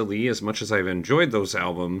Helms Ali, as much as I've enjoyed those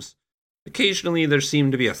albums, occasionally there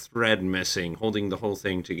seemed to be a thread missing holding the whole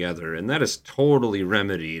thing together, and that is totally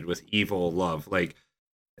remedied with Evil Love. Like,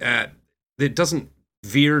 it doesn't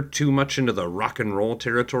veer too much into the rock and roll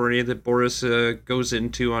territory that Boris goes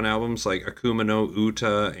into on albums like Akuma no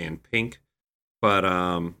Uta and Pink. But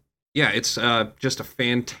yeah, it's just a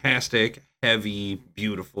fantastic, heavy,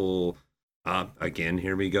 beautiful, again,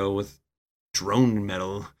 here we go with drone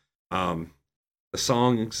metal. The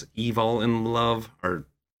songs "Evil" and "Love" are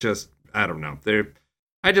just, I don't know.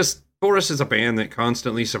 Boris is a band that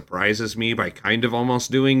constantly surprises me by kind of almost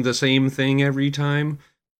doing the same thing every time,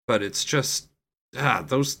 but it's just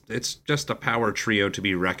it's just a power trio to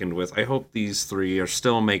be reckoned with. I hope these three are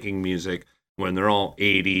still making music when they're all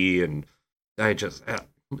 80, and they're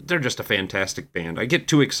just a fantastic band. I get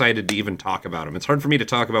too excited to even talk about them. It's hard for me to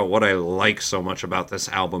talk about what I like so much about this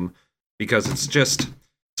album because it's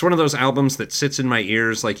one of those albums that sits in my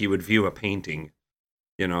ears like you would view a painting.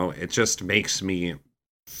 You know, it just makes me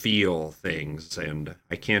feel things, and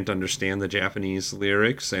I can't understand the Japanese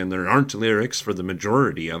lyrics, and there aren't lyrics for the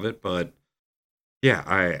majority of it, but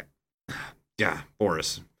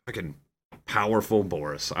Boris, fucking powerful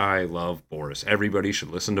Boris. I love Boris. Everybody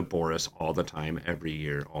should listen to Boris all the time, every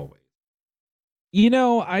year, always. You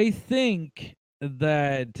know, I think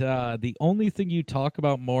that the only thing you talk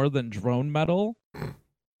about more than drone metal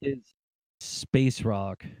is space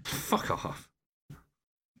rock. Fuck off.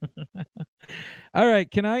 All right,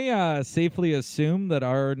 can I safely assume that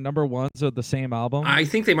our number ones are the same album? I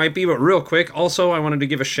think they might be, but real quick, also I wanted to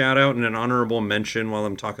give a shout out and an honorable mention while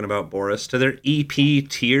I'm talking about Boris to their EP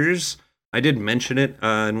Tears. I did mention it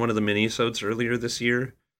in one of the mini-sodes earlier this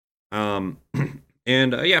year.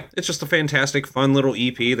 It's just a fantastic, fun little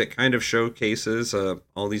EP that kind of showcases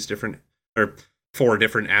all these different, or 4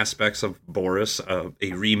 different aspects of Boris, a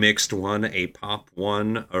remixed one, a pop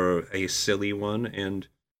one, or a silly one, and,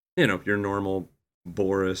 you know, your normal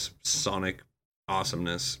Boris sonic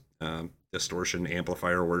awesomeness, distortion,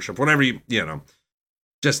 amplifier worship, whatever you know,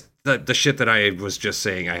 just the shit that I was just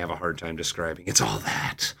saying I have a hard time describing. It's all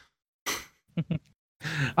that.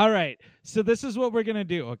 All right, so this is what we're going to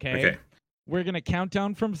do, okay? We're going to count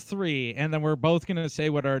down from 3, and then we're both going to say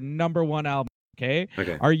what our number 1 album, okay?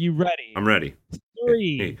 Are you ready? I'm ready.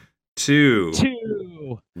 3,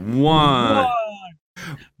 2, 1.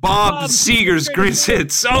 Bob Seger's Greatest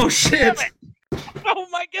Hits. Oh, shit. Oh,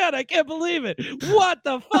 my God. I can't believe it. What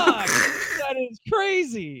the fuck? That is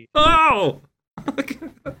crazy. Oh.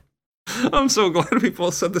 I'm so glad we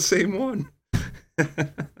both said the same one.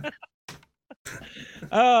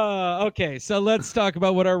 Okay, so let's talk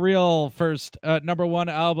about what our real first number 1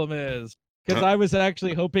 album is. Because I was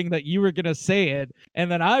actually hoping that you were going to say it, and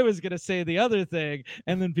then I was going to say the other thing,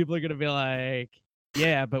 and then people are going to be like,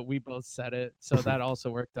 yeah, but we both said it. So that also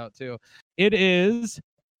worked out, too. It is...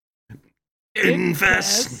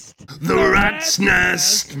 Infest the Rat's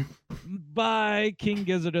Nest by King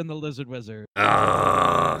Gizzard and the Lizard Wizard.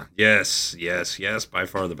 Yes. By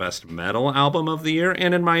far the best metal album of the year,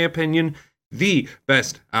 and in my opinion, the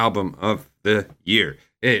best album of the year.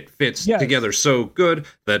 It fits together so good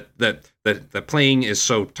that the playing is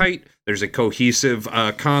so tight. There's a cohesive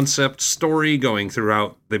concept story going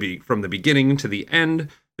throughout from the beginning to the end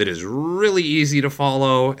that is really easy to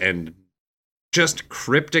follow and just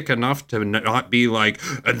cryptic enough to not be like,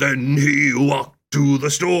 and then he walked to the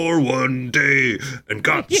store one day and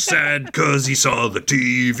got sad because he saw the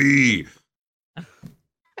TV.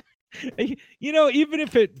 You know, even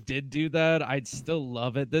if it did do that, I'd still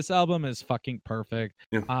love it. This album is fucking perfect.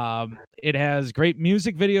 Yeah. It has great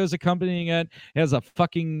music videos accompanying it. It has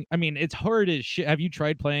it's hard as shit. Have you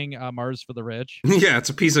tried playing Mars for the Rich? Yeah, it's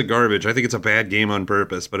a piece of garbage. I think it's a bad game on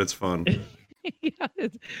purpose, but it's fun.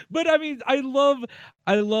 But I mean, I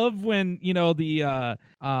love when, you know, the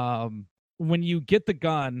when you get the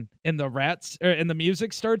gun and the rats and the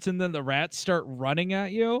music starts and then the rats start running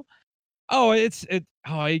at you. Oh,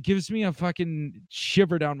 it gives me a fucking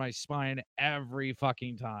shiver down my spine every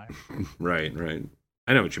fucking time. Right.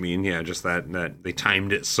 I know what you mean. Yeah, just that they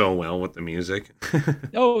timed it so well with the music.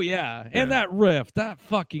 Oh yeah, and that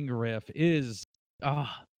fucking riff is.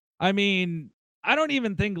 I mean, I don't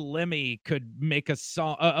even think Lemmy could make a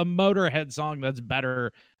song, a Motorhead song that's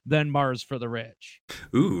better than Mars for the Rich.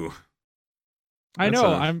 Ooh, I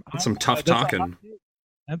know. That's some tough talking.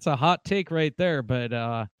 That's a hot take right there,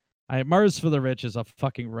 but Mars for the Rich is a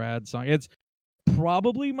fucking rad song. It's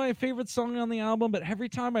probably my favorite song on the album, but every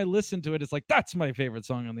time I listen to it, it's like, that's my favorite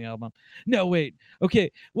song on the album. No, wait.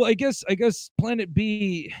 Okay. Well, I guess Planet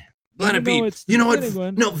B. Planet B. You know what?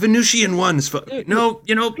 One. No, Venusian 1 is no,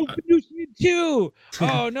 you know. Venusian 2.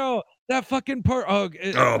 Oh, no. That fucking part.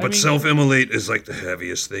 Self-Immolate is like the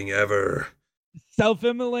heaviest thing ever.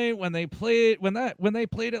 Self-Immolate, when they played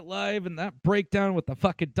it live and that breakdown with the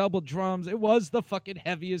fucking double drums, it was the fucking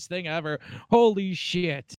heaviest thing ever. Holy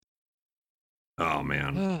shit. Oh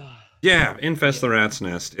man. Yeah, Infest the Rat's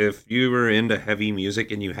Nest. If you were into heavy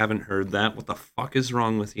music and you haven't heard that, what the fuck is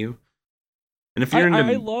wrong with you? And if you're I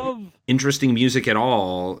into love interesting music at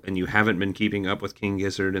all, and you haven't been keeping up with King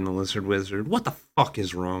Gizzard and the Lizard Wizard, what the fuck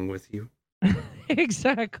is wrong with you?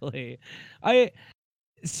 exactly. I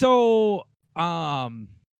so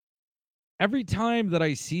every time that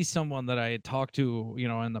I see someone that I had talked to,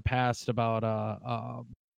 in the past about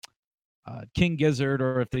King Gizzard,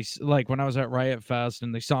 or if they like when I was at Riot Fest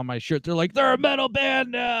and they saw my shirt, they're like, they're a metal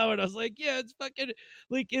band now, and I was like, yeah, it's fucking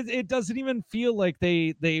like it doesn't even feel like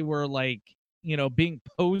they were like being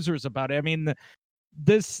posers about it. I mean,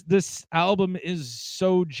 this album is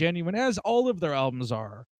so genuine, as all of their albums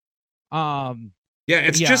are. Yeah,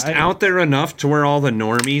 it's just out there enough to where all the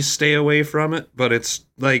normies stay away from it, but it's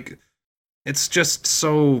like it's just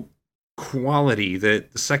so quality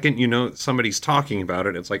that the second somebody's talking about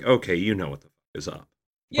it, it's like, okay, you know what the fuck is up.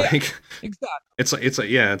 Yeah, like, exactly.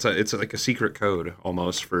 It's like a secret code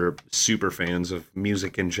almost for super fans of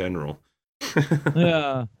music in general.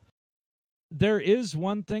 Yeah. There is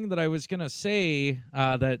one thing that I was gonna say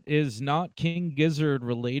that is not King Gizzard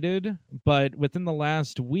related, but within the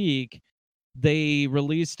last week, they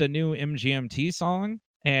released a new MGMT song,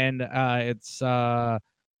 and it's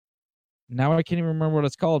now I can't even remember what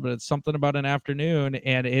it's called, but it's something about an afternoon,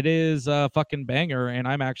 and it is a fucking banger, and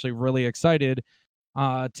I'm actually really excited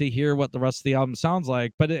to hear what the rest of the album sounds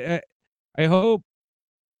like. But I hope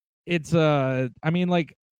it's I mean,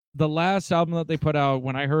 like, the last album that they put out,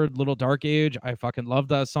 when I heard Little Dark Age, I fucking loved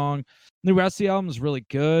that song. The rest of the album is really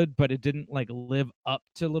good, but it didn't like live up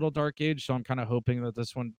to Little Dark Age, so I'm kind of hoping that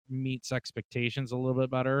this one meets expectations a little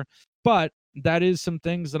bit better. But that is some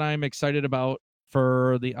things that I'm excited about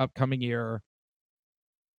for the upcoming year.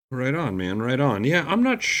 Right on, man. Right on. Yeah, I'm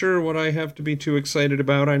not sure what I have to be too excited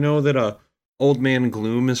about. I know that Old Man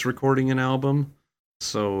Gloom is recording an album,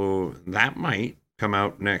 so that might come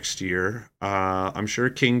out next year. I'm sure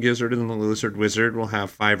King Gizzard and the Lizard Wizard will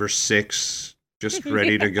have 5 or 6 just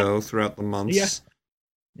ready to go throughout the months.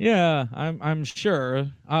 Yeah, I'm sure.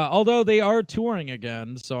 Although they are touring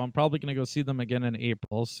again, so I'm probably gonna go see them again in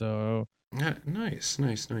April. So nice.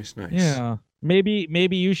 Yeah,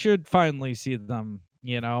 maybe you should finally see them.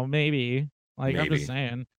 Maybe. Like, I'm just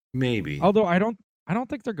saying. Maybe. Although I don't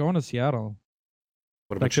think they're going to Seattle.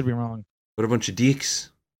 I could be wrong. What a bunch of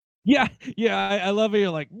dicks. Yeah, I love it.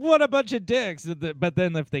 You're like, what a bunch of dicks. But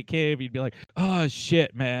then if they came, you'd be like, oh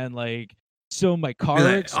shit, man, like, so my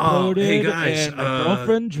car exploded, hey guys, and my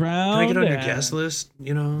girlfriend drowned. Can I get on your guest list?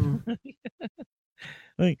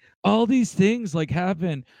 Like, all these things like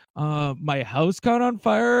happen. My house caught on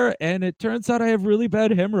fire, and it turns out I have really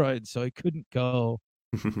bad hemorrhoids, so I couldn't go.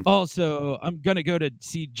 Also, I'm gonna go to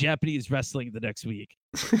see Japanese wrestling the next week.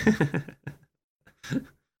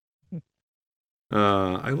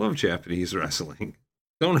 I love Japanese wrestling.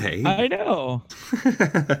 Don't hate. I know,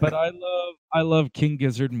 but I love King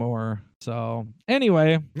Gizzard more. So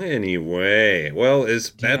anyway, well, do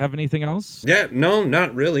you have anything else? Yeah, no,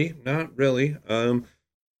 not really.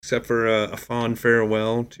 Except for a fond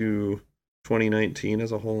farewell to 2019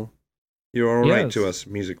 as a whole. You're all right to us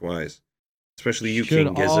music-wise, especially you,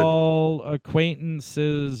 King Gizzard. Should all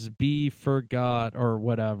acquaintances be forgot, or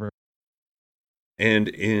whatever? And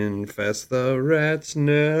infest the rat's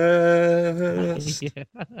nest.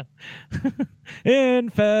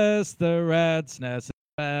 Infest the rat's nest.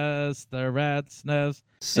 Infest the rat's nest.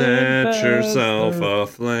 Set yourself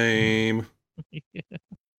aflame.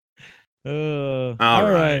 All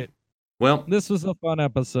right. Well, this was a fun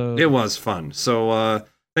episode. It was fun. So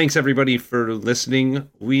thanks everybody for listening.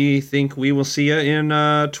 We think we will see you in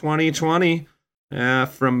 2020.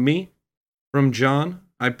 From me, from John,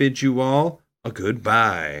 I bid you all a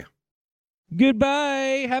goodbye.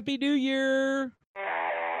 Goodbye. Happy New Year.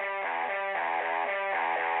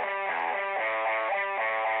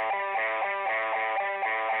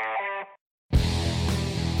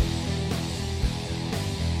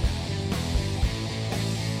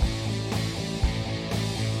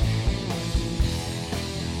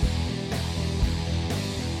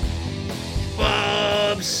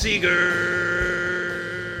 Bob Seger.